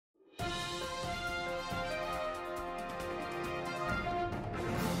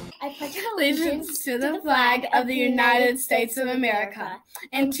allegiance to the flag of the United States of America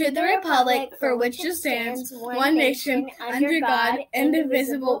and to the republic for which it stands, one nation, under God,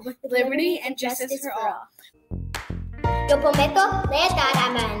 indivisible, with liberty and justice for all. Yo prometo lealtad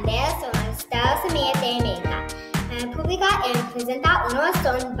a la bandera de los Estados Unidos de América, a la República y representar una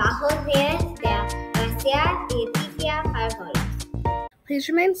nación bajo reglas de gracia y justicia para todos. Please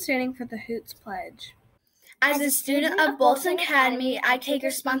remain standing for the Hoots Pledge. As a student of Bolton Academy, I take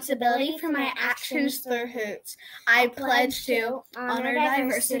responsibility for my actions through Hoots. I pledge to honor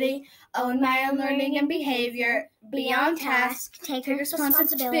diversity, own my own learning and behavior, be on task, take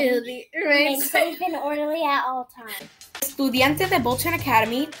responsibility, remain safe and orderly at all times. Estudiante de Bolton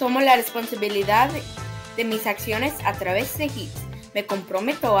Academy, tomo la responsabilidad de mis acciones a través de HITS. Me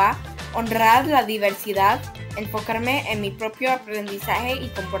comprometo a honrar la diversidad, enfocarme en mi propio aprendizaje y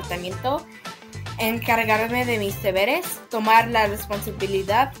comportamiento, encargarme de mis deberes, tomar la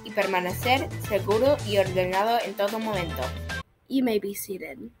responsabilidad y permanecer seguro y ordenado en todo momento. You may be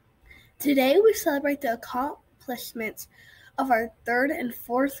seated. Today we celebrate the accomplishments of our 3rd and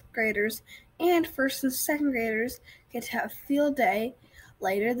 4th graders, and 1st and 2nd graders get to have field day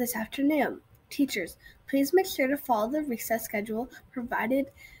later this afternoon. Teachers, please make sure to follow the recess schedule provided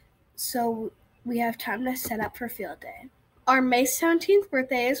so we have time to set up for field day. Our May 17th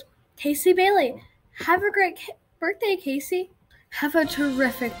birthday is Casey Bailey. Have a great birthday, Casey. Have a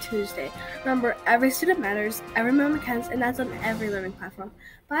terrific Tuesday. Remember, every student matters, every moment counts, and that's on every learning platform.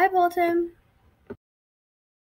 Bye, Bolton.